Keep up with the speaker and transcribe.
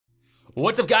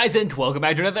What's up, guys, and welcome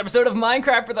back to another episode of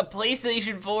Minecraft for the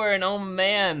PlayStation 4. And oh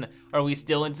man, are we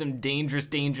still in some dangerous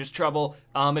trouble?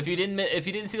 If you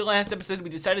didn't see the last episode, we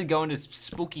decided to go into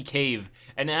spooky cave,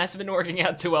 and it hasn't been working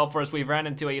out too well for us. We've ran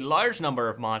into a large number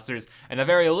of monsters and a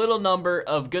very little number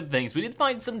of good things. We did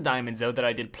find some diamonds though that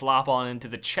I did plop on into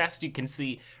the chest you can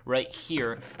see right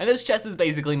here. And this chest is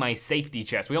basically my safety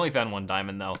chest. We only found one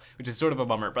diamond though, which is sort of a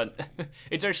bummer, but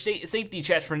it's our safety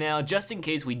chest for now, just in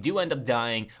case we do end up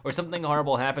dying or something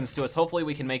horrible happens to us. Hopefully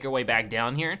we can make our way back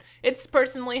down here. It's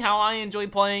personally how I enjoy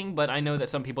playing, but I know that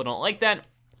some people don't like that.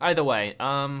 Either way,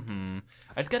 I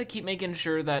just gotta keep making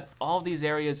sure that all of these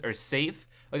areas are safe.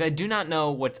 Like, I do not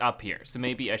know what's up here, so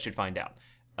maybe I should find out.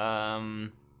 I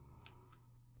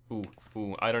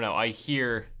don't know. I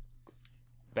hear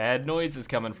bad noises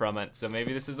coming from it, so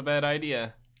maybe this is a bad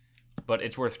idea. But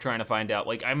it's worth trying to find out.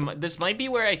 Like, this might be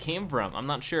where I came from. I'm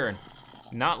not sure.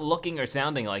 Not looking or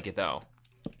sounding like it though.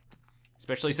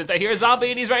 Especially since I hear a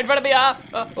zombie and he's right in front of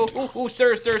me.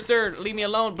 Sir, leave me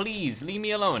alone, please. Leave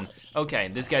me alone. Okay,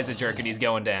 this guy's a jerk and he's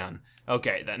going down.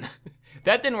 Okay, then.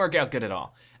 That didn't work out good at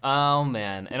all. Oh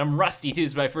man, and I'm rusty too.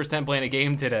 It's my first time playing a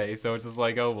game today, so it's just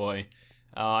like, oh boy.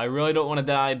 I really don't want to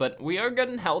die, but we are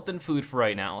getting health and food for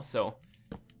right now, so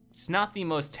it's not the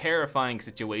most terrifying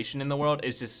situation in the world.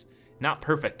 It's just not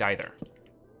perfect either.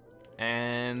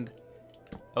 And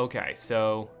okay,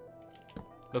 so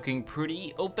looking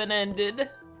pretty open-ended.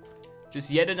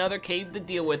 Just yet another cave to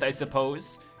deal with, I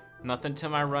suppose. Nothing to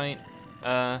my right.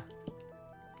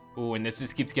 Ooh, and this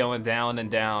just keeps going down and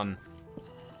down.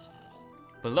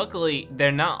 But luckily,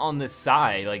 they're not on this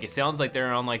side. Like, it sounds like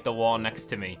they're on like the wall next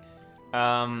to me.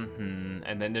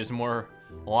 And then there's more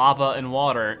lava and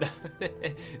water.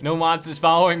 No monsters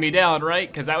following me down, right?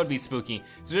 Because that would be spooky.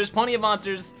 So there's plenty of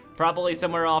monsters, probably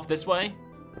somewhere off this way,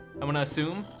 I'm gonna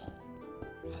assume.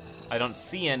 I don't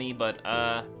see any, but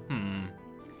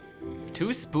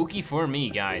too spooky for me,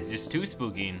 guys, just too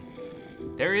spooky.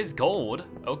 There is gold,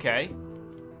 okay.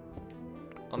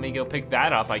 Let me go pick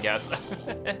that up, I guess.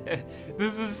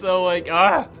 This is so like,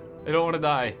 I don't wanna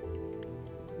die.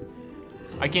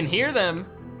 I can hear them.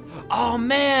 Oh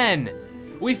man,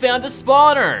 we found a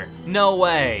spawner. No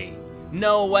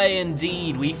way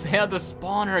indeed, we found a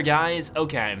spawner, guys.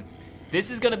 Okay,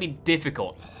 this is gonna be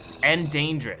difficult and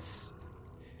dangerous.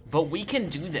 But we can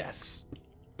do this,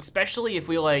 especially if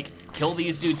we like kill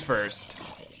these dudes first.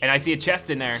 And I see a chest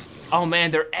in there. Oh man,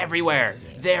 they're everywhere.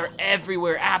 They're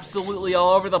everywhere, absolutely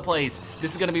all over the place.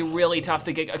 This is gonna be really tough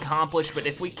to get accomplished, but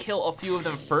if we kill a few of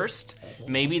them first,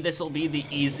 maybe this will be the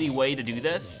easy way to do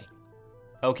this.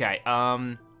 Okay,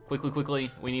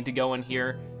 quickly, we need to go in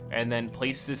here and then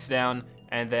place this down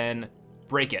and then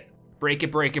break it. Break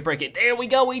it. There we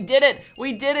go, we did it.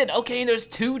 Okay, there's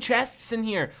 2 chests in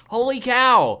here. Holy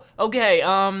cow. Okay,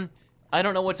 I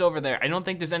don't know what's over there. I don't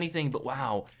think there's anything, but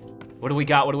wow. What do we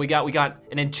got? We got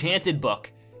an enchanted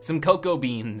book, some cocoa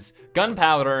beans,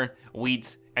 gunpowder,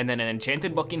 wheat, and then an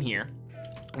enchanted book in here.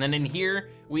 And then in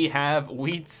here, we have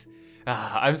wheat.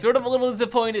 I'm sort of a little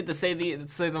disappointed to say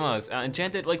the most.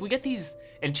 Enchanted, like we get these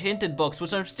enchanted books,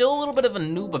 which I'm still a little bit of a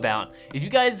noob about. If you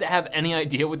guys have any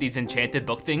idea what these enchanted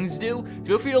book things do,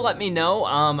 feel free to let me know.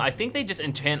 I think they just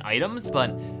enchant items, but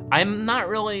I'm not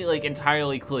really like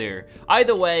entirely clear.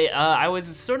 Either way, I was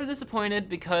sort of disappointed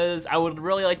because I would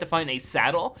really like to find a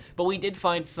saddle, but we did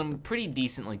find some pretty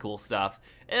decently cool stuff.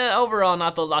 Overall,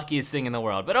 not the luckiest thing in the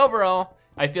world, but overall,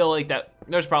 I feel like that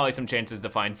there's probably some chances to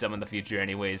find some in the future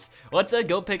anyways. Let's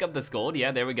go pick up this gold.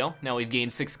 Yeah, there we go. Now we've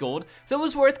gained 6 gold. So it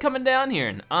was worth coming down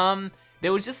here.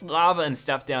 There was just lava and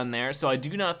stuff down there, so I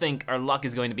do not think our luck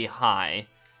is going to be high.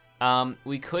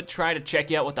 We could try to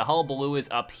check out what the hullabaloo is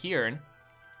up here.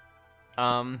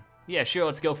 Yeah, sure,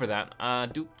 let's go for that.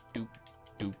 Doop,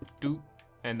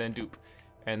 and then doop.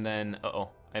 And then,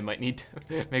 I might need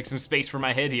to make some space for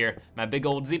my head here. My big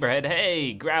old zebra head.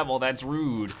 Hey, gravel, that's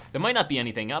rude. There might not be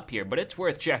anything up here, but it's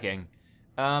worth checking.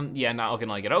 Yeah, not looking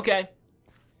like it. Okay.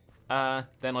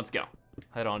 Then let's go.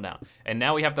 Head on down. And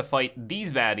now we have to fight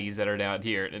these baddies that are down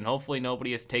here, and hopefully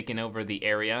nobody has taken over the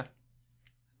area.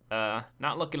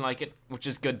 Not looking like it, which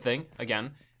is a good thing,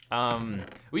 again.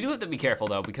 We do have to be careful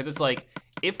though, because it's like,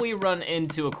 if we run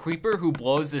into a creeper who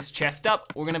blows this chest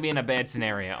up, we're gonna be in a bad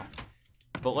scenario.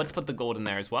 But let's put the gold in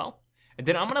there as well. And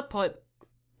then I'm gonna put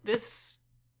this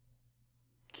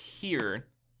here,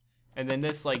 and then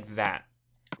this like that.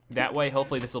 That way,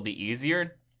 hopefully this will be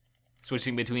easier,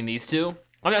 switching between these two.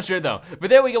 I'm not sure though, but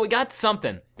there we go, we got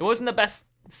something. It wasn't the best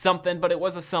something, but it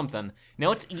was a something. Now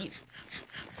let's eat.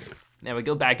 Now we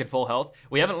go back at full health.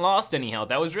 We haven't lost any health.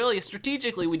 That was really,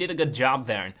 strategically, we did a good job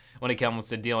there when it comes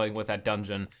to dealing with that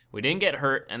dungeon. We didn't get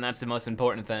hurt, and that's the most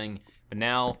important thing. But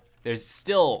now, there's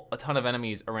still a ton of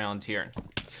enemies around here.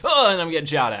 Oh, and I'm getting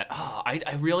shot at. Oh,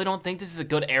 I really don't think this is a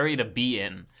good area to be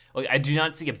in. Like, I do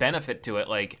not see a benefit to it.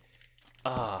 Like,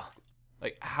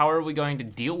 how are we going to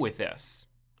deal with this?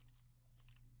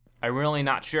 I'm really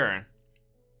not sure.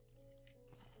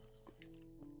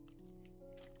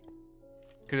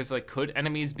 Cause it's like, could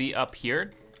enemies be up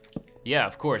here? Yeah,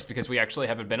 of course, because we actually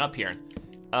haven't been up here.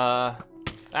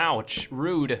 Ouch,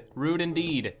 rude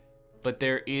indeed. But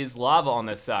there is lava on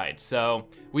this side, so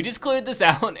we just cleared this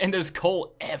out and there's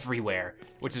coal everywhere,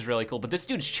 which is really cool. But this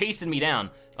dude's chasing me down.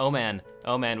 Oh man,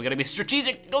 we gotta be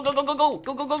strategic. Go, go, go, go, go,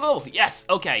 go, go, go, go. Yes,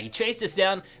 okay, he chased us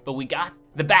down, but we got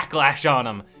the backlash on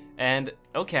him. And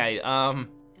okay,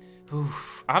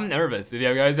 I'm nervous. If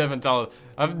you guys haven't told,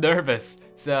 I'm nervous.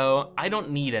 So I don't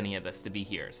need any of this to be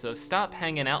here. So stop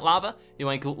hanging out, lava.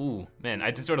 You ain't cool. Ooh, man, I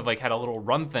just sort of like had a little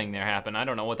run thing there happen. I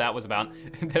don't know what that was about.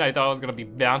 And then I thought I was gonna be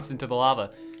bounced into the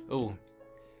lava. Ooh.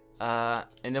 And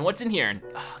then what's in here?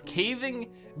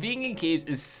 Being in caves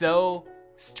is so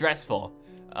stressful.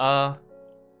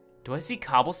 Do I see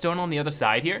cobblestone on the other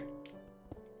side here?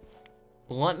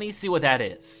 Let me see what that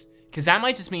is. Cause that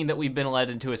might just mean that we've been led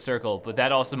into a circle, but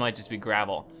that also might just be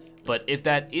gravel. But if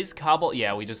that is cobble,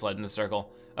 yeah, we just led in a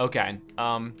circle. Okay,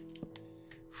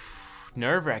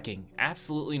 nerve-wracking,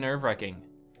 absolutely nerve-wracking.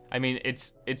 I mean,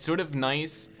 it's sort of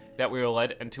nice that we were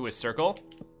led into a circle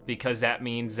because that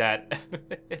means that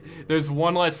there's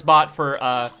one less spot for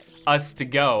us to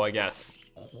go, I guess.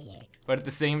 But at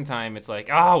the same time, it's like,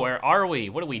 oh, where are we?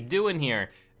 What are we doing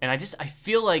here? And I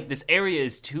feel like this area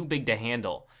is too big to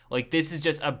handle. Like, this is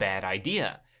just a bad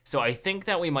idea. So I think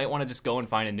that we might want to just go and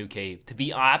find a new cave. To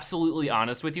be absolutely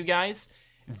honest with you guys,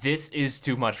 this is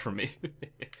too much for me.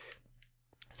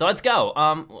 So let's go.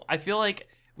 I feel like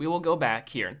we will go back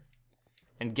here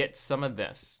and get some of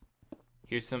this.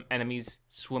 Here's some enemies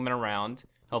swimming around.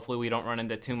 Hopefully we don't run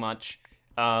into too much.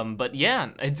 But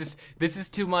yeah, this is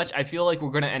too much. I feel like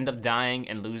we're gonna end up dying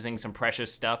and losing some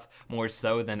precious stuff more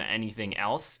so than anything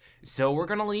else. So we're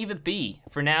gonna leave it be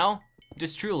for now.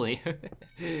 Just truly.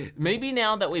 Maybe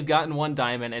now that we've gotten 1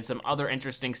 diamond and some other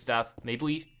interesting stuff,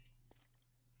 maybe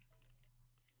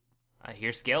I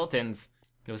hear skeletons.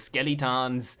 Those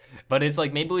skeletons. But it's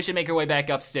like, maybe we should make our way back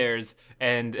upstairs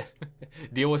and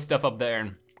deal with stuff up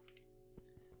there.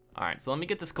 All right, so let me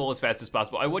get this coal as fast as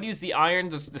possible. I would use the iron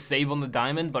just to save on the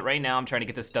diamond, but right now I'm trying to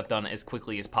get this stuff done as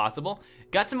quickly as possible.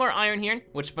 Got some more iron here,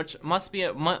 which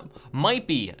might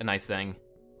be a nice thing.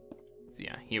 So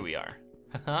yeah, here we are.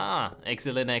 Haha,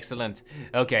 excellent, excellent.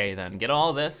 Okay then, get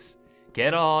all this.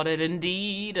 Get all it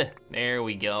indeed. There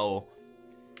we go.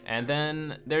 And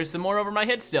then there's some more over my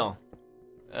head still.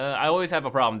 I always have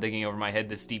a problem digging over my head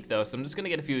this steep though, so I'm just gonna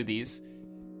get a few of these.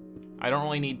 I don't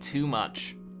really need too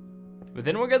much. But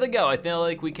then we're good to go. I feel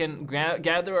like we can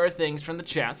gather our things from the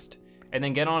chest and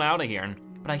then get on out of here.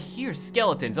 But I hear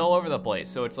skeletons all over the place,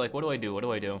 so it's like, what do I do? What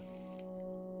do I do?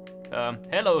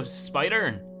 Hello,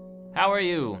 spider. How are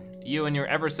you? You and your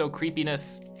ever so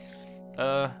creepiness.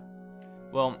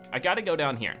 Well, I gotta go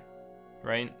down here,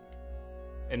 right?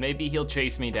 And maybe he'll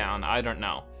chase me down, I don't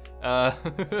know.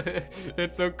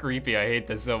 It's so creepy, I hate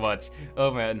this so much.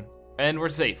 Oh man, and we're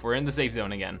safe, we're in the safe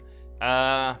zone again.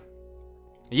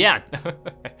 Yeah,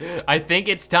 I think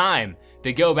it's time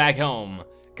to go back home,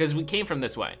 because we came from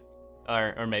this way.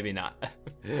 Or maybe not.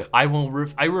 I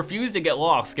refuse to get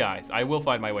lost, guys. I will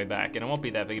find my way back, and it won't be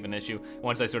that big of an issue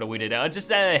once I sort of weed it out. It's just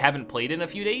that I haven't played in a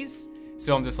few days,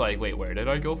 so I'm just like, wait, where did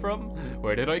I go from?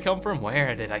 Where did I come from?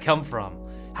 Where did I come from?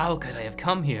 How could I have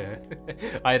come here?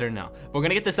 I don't know. We're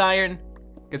gonna get this iron,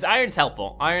 because iron's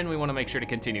helpful. Iron we want to make sure to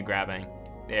continue grabbing.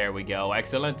 There we go,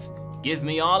 excellent. Give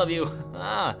me all of you.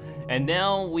 And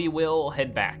now we will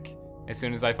head back as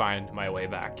soon as I find my way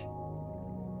back.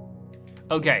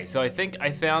 Okay, so I think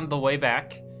I found the way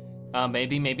back.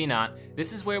 Maybe, maybe not.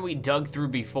 This is where we dug through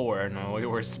before. No, we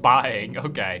were spying,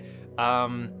 okay.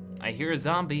 I hear a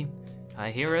zombie. I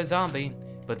hear a zombie.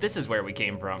 But this is where we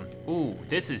came from. Ooh,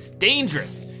 this is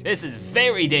dangerous. This is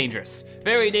very dangerous.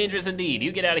 Very dangerous indeed.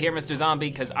 You get out of here, Mr. Zombie,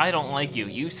 because I don't like you.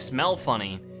 You smell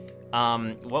funny.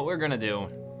 What we're gonna do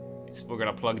is we're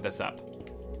gonna plug this up.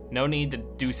 No need to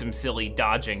do some silly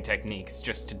dodging techniques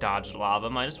just to dodge lava.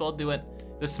 Might as well do it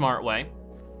the smart way.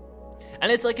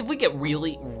 And it's like, if we get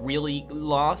really, really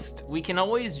lost, we can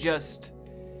always just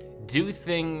do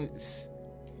things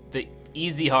the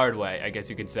easy, hard way, I guess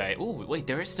you could say. Ooh, wait,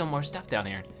 there is still more stuff down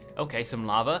here. Okay, some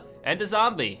lava and a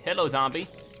zombie. Hello, zombie.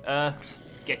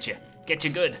 Get you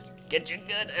good. Get you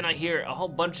good. And I hear a whole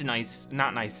bunch of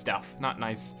not nice stuff. Not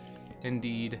nice,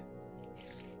 indeed.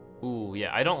 Ooh, yeah,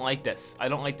 I don't like this. I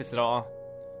don't like this at all.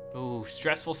 Ooh,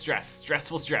 stressful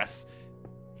stress.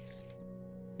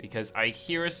 because I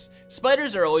hear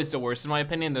spiders are always the worst in my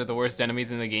opinion. They're the worst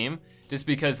enemies in the game, just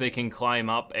because they can climb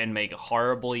up and make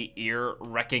horribly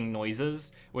ear-wrecking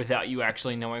noises without you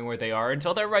actually knowing where they are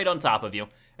until they're right on top of you,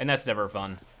 and that's never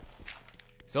fun.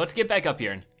 So let's get back up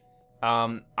here.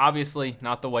 Obviously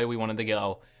not the way we wanted to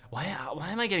go. Why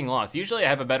am I getting lost? Usually I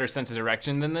have a better sense of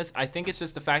direction than this. I think it's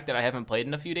just the fact that I haven't played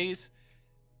in a few days.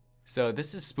 So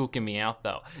this is spooking me out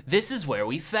though. This is where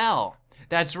we fell.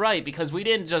 That's right, because we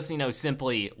didn't just,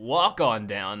 simply walk on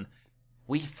down.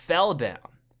 We fell down.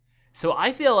 So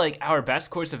I feel like our best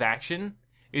course of action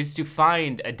is to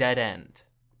find a dead end.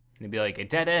 And you'd be like, a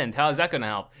dead end, how is that gonna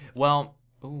help? Well,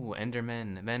 ooh,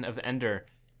 Endermen, men of Ender.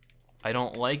 I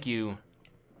don't like you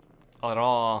at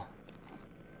all.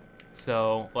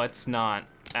 So let's not,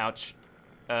 ouch.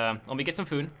 Let me get some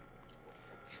food.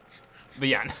 But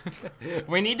yeah,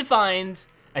 we need to find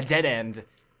a dead end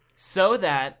so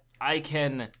that I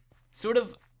can sort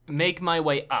of make my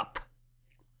way up.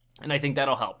 And I think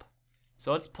that'll help.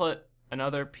 So let's put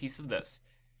another piece of this.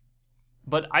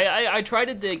 But I try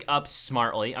to dig up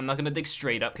smartly. I'm not gonna dig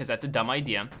straight up because that's a dumb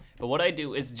idea. But what I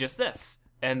do is just this.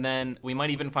 And then we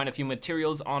might even find a few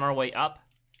materials on our way up.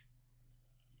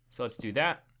 So let's do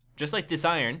that. Just like this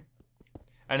iron.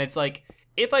 And it's like,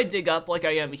 if I dig up like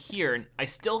I am here, I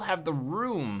still have the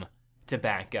room to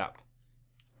back up.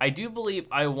 I do believe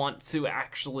I want to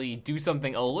actually do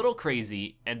something a little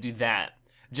crazy and do that,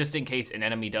 just in case an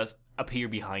enemy does appear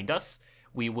behind us.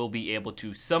 We will be able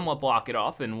to somewhat block it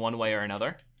off in one way or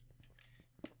another.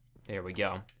 There we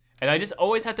go. And I just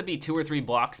always have to be 2 or 3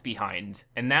 blocks behind.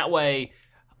 And that way,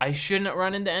 I shouldn't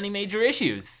run into any major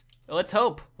issues. Let's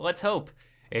hope, let's hope.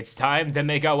 It's time to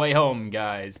make our way home,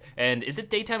 guys. And is it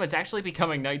daytime? It's actually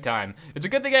becoming nighttime. It's a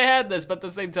good thing I had this, but at the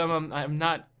same time, I'm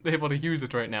not able to use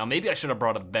it right now. Maybe I should have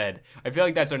brought a bed. I feel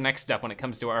like that's our next step when it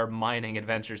comes to our mining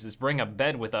adventures, is bring a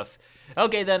bed with us.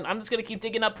 Okay then, I'm just gonna keep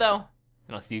digging up though.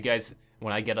 And I'll see you guys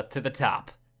when I get up to the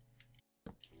top.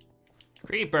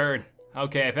 Creeper.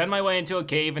 Okay, I found my way into a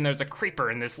cave and there's a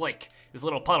creeper in this lake. This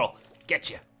little puddle. Get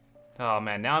you. Oh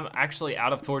man, now I'm actually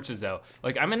out of torches though.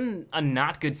 Like, I'm in a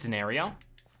not good scenario.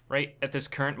 Right at this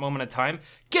current moment of time.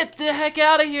 Get the heck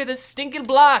out of here, this stinking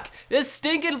block! This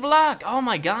stinking block! Oh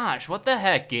my gosh, what the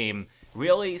heck, game?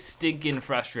 Really stinking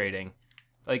frustrating.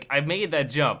 Like, I made that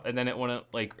jump and then it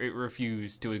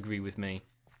refused to agree with me.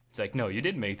 It's like, no, you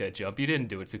didn't make that jump. You didn't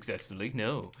do it successfully,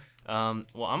 no.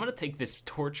 Well, I'm gonna take this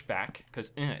torch back,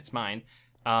 cause it's mine.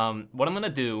 What I'm gonna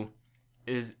do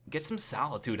is get some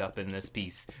solitude up in this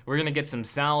piece. We're gonna get some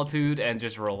solitude and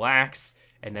just relax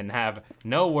and then have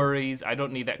no worries. I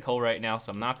don't need that coal right now,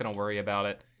 so I'm not gonna worry about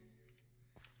it.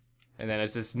 And then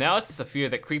now it's just a fear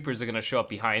that creepers are gonna show up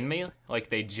behind me, like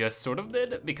they just sort of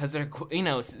did, because they're,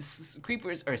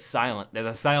 creepers are silent. They're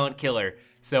the silent killer,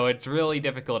 so it's really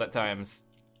difficult at times.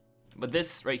 But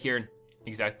this right here,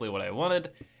 exactly what I wanted.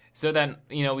 So then,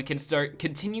 we can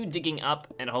continue digging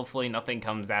up and hopefully nothing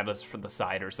comes at us from the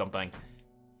side or something.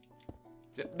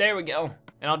 There we go.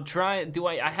 And I'll try,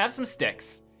 I have some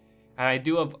sticks. And I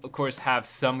do, of course, have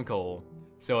some coal.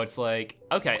 So it's like,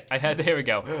 okay, there we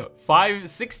go.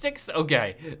 6 sticks?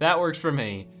 Okay, that works for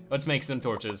me. Let's make some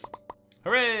torches.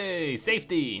 Hooray,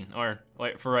 safety, or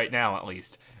for right now at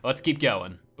least. Let's keep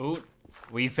going. Ooh,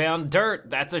 we found dirt.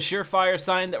 That's a surefire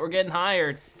sign that we're getting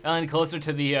higher and closer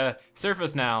to the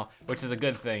surface now, which is a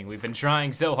good thing. We've been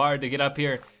trying so hard to get up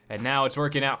here, and now it's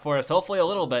working out for us, hopefully a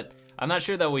little bit. I'm not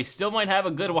sure that we still might have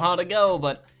a good while to go,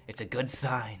 but it's a good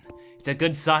sign. It's a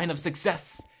good sign of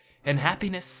success and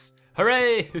happiness.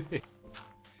 Hooray!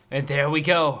 And there we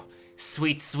go.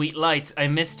 Sweet, sweet light. I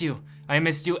missed you. I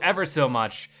missed you ever so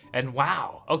much. And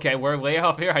wow, okay, we're way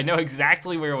off here. I know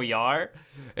exactly where we are.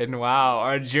 And wow,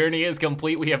 our journey is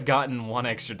complete. We have gotten 1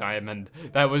 extra diamond.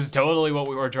 That was totally what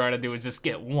we were trying to do, was just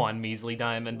get 1 measly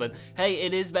diamond. But hey,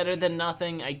 it is better than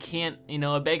nothing. I can't,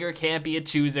 a beggar can't be a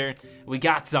chooser. We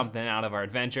got something out of our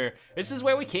adventure. This is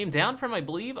where we came down from, I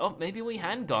believe. Oh, maybe we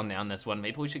hadn't gone down this one.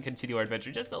 Maybe we should continue our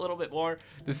adventure just a little bit more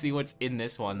to see what's in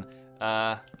this one.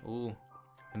 Ooh.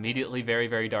 Immediately very,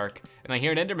 very dark. And I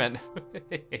hear an Enderman.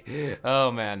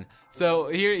 Oh man. So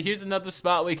here's another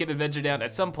spot we can adventure down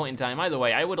at some point in time. Either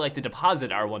way, I would like to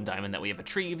deposit our 1 diamond that we have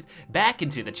retrieved back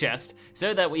into the chest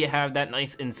so that we have that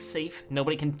nice and safe.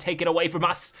 Nobody can take it away from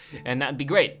us. And that'd be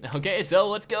great. Okay, so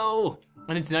let's go.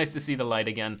 And it's nice to see the light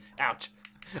again. Ouch.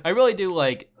 I really do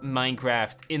like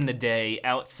Minecraft in the day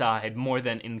outside more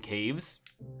than in caves.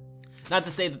 Not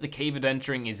to say that the cave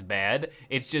adventuring is bad,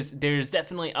 it's just there's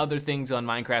definitely other things on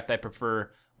Minecraft I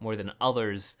prefer more than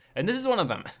others, and this is one of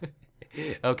them.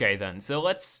 Okay then, so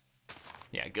let's,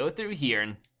 go through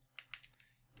here,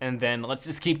 and then let's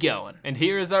just keep going. And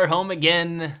here is our home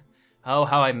again. Oh,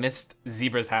 how I missed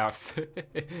Zebra's house.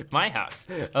 My house.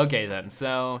 Okay then,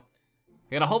 so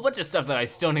I got a whole bunch of stuff that I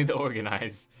still need to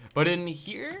organize. But in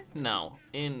here, no.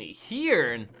 In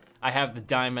here, I have the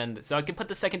diamond, so I can put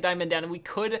the second diamond down and we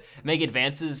could make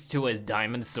advances to his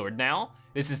diamond sword now.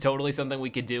 This is totally something we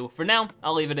could do. For now,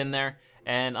 I'll leave it in there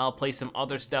and I'll place some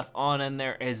other stuff on in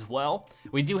there as well.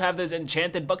 We do have those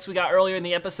enchanted books we got earlier in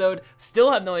the episode. Still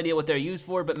have no idea what they're used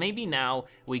for, but maybe now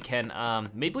we can,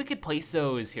 maybe we could place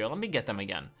those here. Let me get them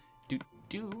again.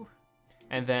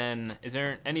 And then, is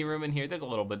there any room in here? There's a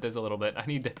little bit. I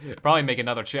need to probably make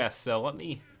another chest, so let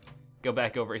me go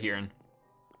back over here.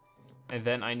 And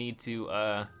then I need to,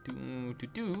 and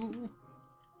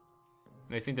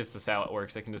I think this is how it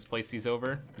works. I can just place these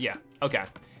over. Yeah, okay.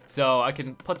 So I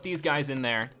can put these guys in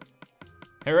there.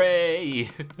 Hooray!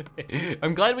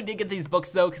 I'm glad we did get these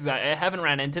books though, because I haven't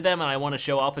ran into them and I want to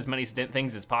show off as many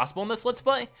things as possible in this Let's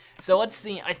Play. So let's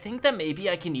see, I think that maybe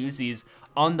I can use these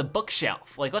on the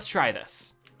bookshelf. Like, let's try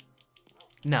this.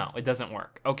 No, it doesn't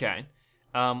work, okay.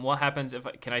 What happens if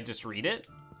can I just read it?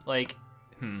 Like,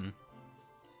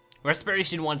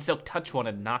 Respiration 1, Silk Touch 1,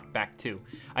 and Knockback 2.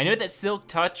 I know that Silk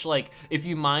Touch, like, if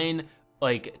you mine,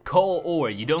 like, coal ore,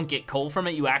 you don't get coal from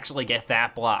it, you actually get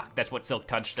that block. That's what Silk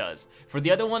Touch does. For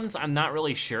the other ones, I'm not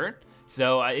really sure.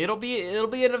 So it'll be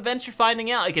an adventure finding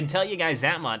out. I can tell you guys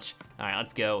that much. All right,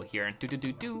 let's go here.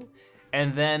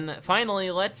 And then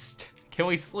finally, can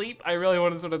we sleep? I really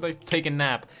want to sort of like take a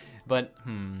nap, but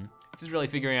this is really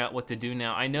figuring out what to do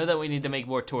now. I know that we need to make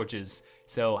more torches.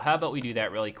 So how about we do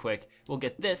that really quick? We'll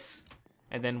get this,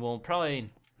 and then we'll probably,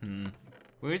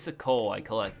 where's the coal I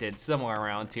collected? Somewhere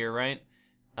around here, right?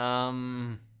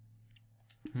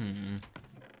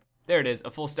 There it is,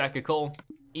 a full stack of coal.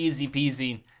 Easy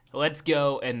peasy. Let's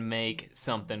go and make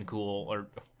something cool, or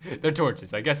they're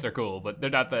torches, I guess they're cool, but they're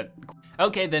not that cool.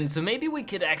 Okay then, so maybe we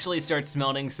could actually start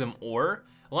smelting some ore.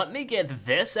 Let me get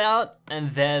this out,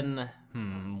 and then,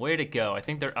 where'd it go? I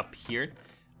think they're up here.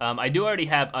 I do already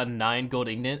have 9 gold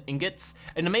ingots,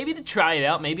 and maybe to try it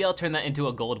out, maybe I'll turn that into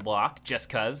a gold block, just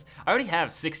cause. I already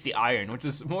have 60 iron, which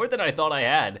is more than I thought I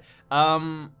had.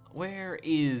 Where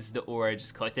is the ore I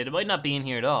just collected? It might not be in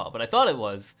here at all, but I thought it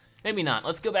was. Maybe not,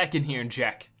 let's go back in here and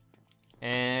check.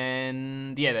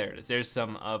 And yeah, there it is. There's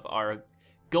some of our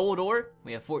gold ore.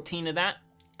 We have 14 of that.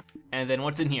 And then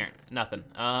what's in here? Nothing.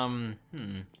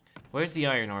 Where's the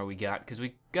iron ore we got? Cause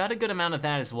we got a good amount of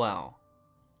that as well.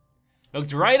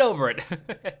 Looked right over it.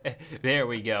 There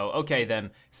we go. Okay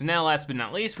then. So now last but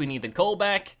not least, we need the coal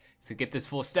back to get this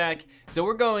full stack. So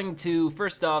we're going to,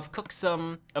 first off, cook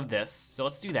some of this. So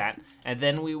let's do that. And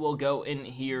then we will go in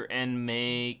here and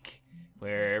make,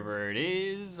 wherever it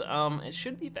is, it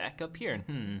should be back up here.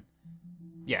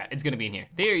 Yeah, it's gonna be in here.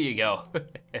 There you go.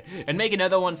 And make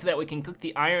another one so that we can cook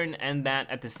the iron and that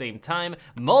at the same time.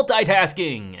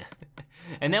 Multitasking!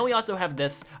 And then we also have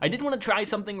this. I did want to try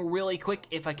something really quick.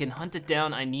 If I can hunt it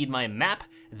down, I need my map.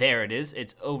 There it is,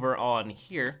 it's over on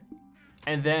here.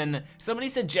 And then somebody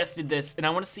suggested this and I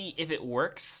want to see if it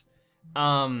works.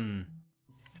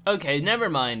 Okay, never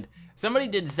mind. Somebody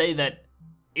did say that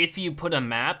if you put a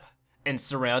map and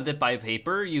surround it by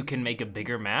paper, you can make a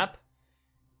bigger map.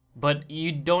 But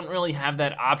you don't really have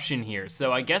that option here.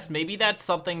 So I guess maybe that's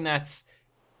something that's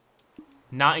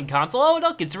not in console. Oh,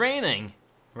 look, it's raining.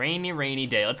 Rainy, rainy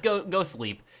day. Let's go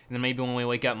sleep. And then maybe when we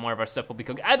wake up, more of our stuff will be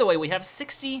cooked. Either way, we have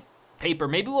 60 paper.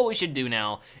 Maybe what we should do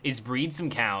now is breed some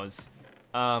cows.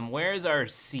 Where's our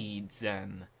seeds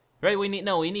then? Right, we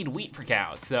need wheat for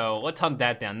cows. So let's hunt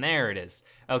that down. There it is.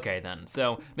 Okay then,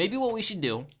 so maybe what we should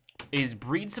do is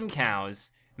breed some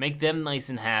cows, make them nice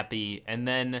and happy, and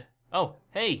then, oh,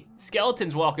 hey,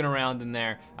 skeletons walking around in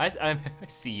there. I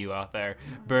see you out there,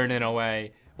 burning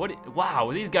away.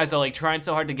 Wow, these guys are like trying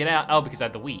so hard to get out. Oh, because I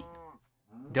have the wheat.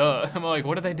 Duh, I'm like,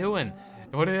 what are they doing?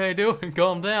 What are they doing?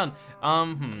 Calm down.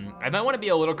 I might want to be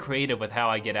a little creative with how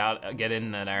I get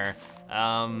in there.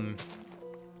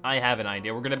 I have an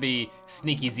idea. We're gonna be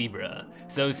sneaky zebra.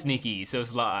 So sneaky, so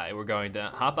sly. We're going to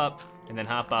hop up and then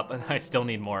hop up, and I still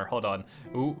need more. Hold on.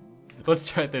 Ooh, let's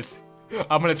try this.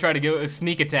 I'm gonna try to get a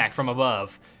sneak attack from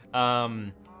above.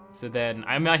 So then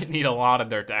I might need a lot of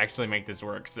dirt to actually make this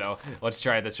work. So let's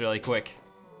try this really quick.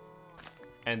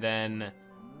 And then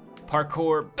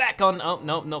parkour back on, oh,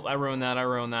 nope, I ruined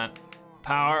that.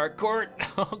 Parkour,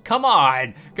 oh, come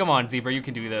on, Zebra, you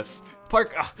can do this.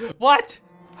 What?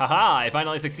 Haha, I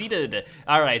finally succeeded.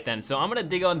 All right then, so I'm gonna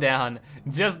dig on down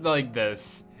just like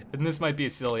this. And this might be a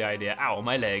silly idea. Ow,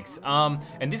 my legs.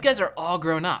 And these guys are all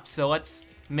grown up, so let's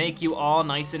make you all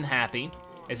nice and happy.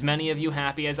 As many of you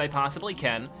happy as I possibly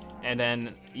can. And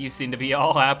then you seem to be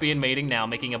all happy and mating now,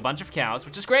 making a bunch of cows,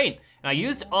 which is great. And I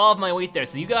used all of my wheat there,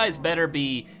 so you guys better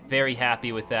be very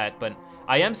happy with that. But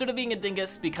I am sort of being a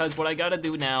dingus because what I gotta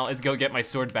do now is go get my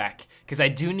sword back, because I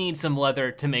do need some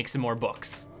leather to make some more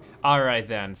books. All right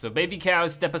then, so baby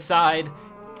cows, step aside.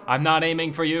 I'm not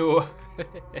aiming for you.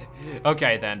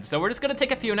 Okay then, so we're just gonna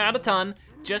take a few, not a ton,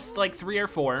 just like 3 or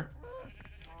 4.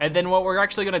 And then what we're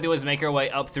actually gonna do is make our way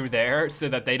up through there so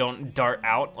that they don't dart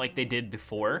out like they did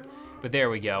before. But there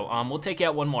we go, we'll take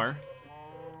out one more.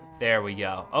 There we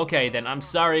go. Okay then, I'm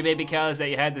sorry baby cows that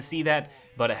you had to see that,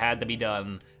 but it had to be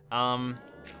done.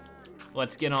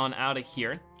 Let's get on out of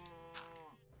here.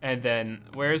 And then,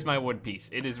 where's my wood piece?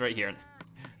 It is right here.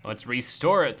 Let's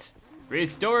restore it.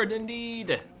 Restore it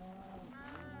indeed.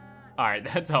 All right,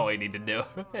 that's all we need to do.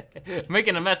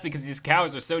 Making a mess because these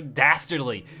cows are so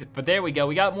dastardly. But there we go,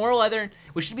 we got more leather.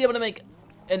 We should be able to make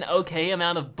an okay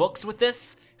amount of books with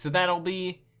this. So that'll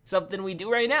be something we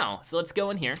do right now. So let's go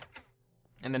in here.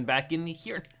 And then back in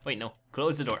here. Wait, no,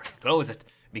 close the door, close it.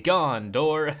 Be gone,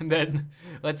 door, and then,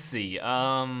 let's see.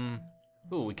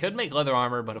 Ooh, we could make leather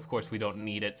armor, but of course we don't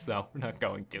need it, so we're not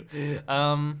going to.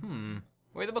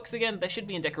 Where are the books again? They should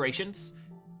be in decorations.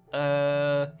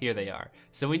 Here they are.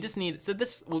 So we just need, so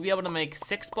this, we'll be able to make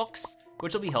 6 books,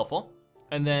 which will be helpful.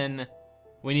 And then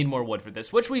we need more wood for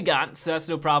this, which we got, so that's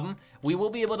no problem. We will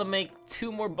be able to make 2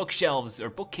 more bookshelves or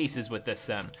bookcases with this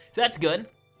then. So that's good.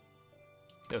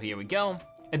 So here we go.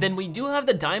 And then we do have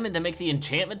the diamond to make the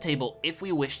enchantment table if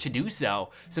we wish to do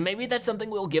so. So maybe that's something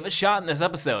we'll give a shot in this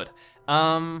episode.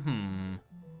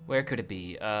 Where could it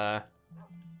be?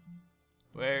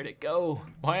 Where'd it go?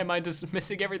 Why am I just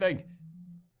missing everything?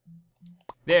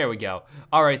 There we go.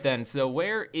 All right then, so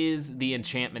where is the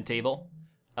enchantment table?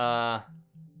 There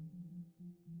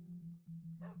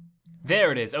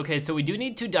it is. Okay, so we do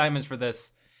need 2 diamonds for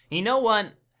this. You know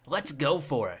what? Let's go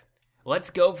for it.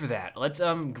 Let's go for that. Let's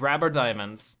grab our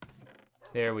diamonds.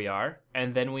 There we are.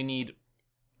 And then we need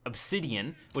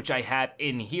obsidian, which I have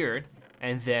in here.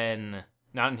 And then,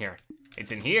 not in here,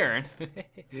 it's in here.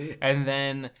 And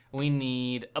then we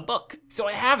need a book. So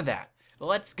I have that.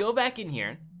 Let's go back in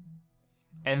here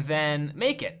and then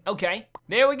make it. Okay,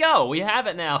 there we go, we have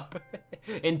it now.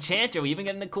 Enchanter, we even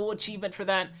getting a cool achievement for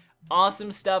that.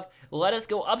 Awesome stuff. Let us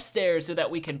go upstairs so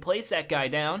that we can place that guy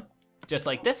down, just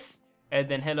like this. And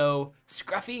then hello,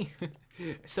 Scruffy.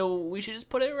 So we should just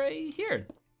put it right here.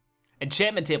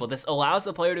 Enchantment table. This allows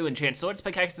the player to enchant swords,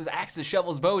 pickaxes, axes,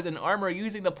 shovels, bows, and armor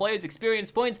using the player's experience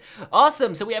points.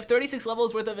 Awesome, so we have 36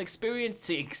 levels worth of experience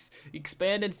to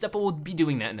expand and stuff, but we'll be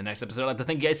doing that in the next episode. I'd like to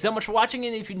thank you guys so much for watching,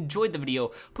 and if you enjoyed the video,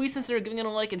 please consider giving it a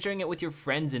like and sharing it with your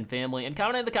friends and family, and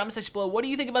comment in the comment section below, what do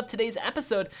you think about today's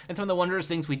episode and some of the wondrous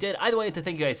things we did. Either way, I'd like to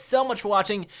thank you guys so much for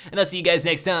watching, and I'll see you guys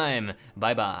next time.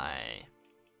 Bye-bye.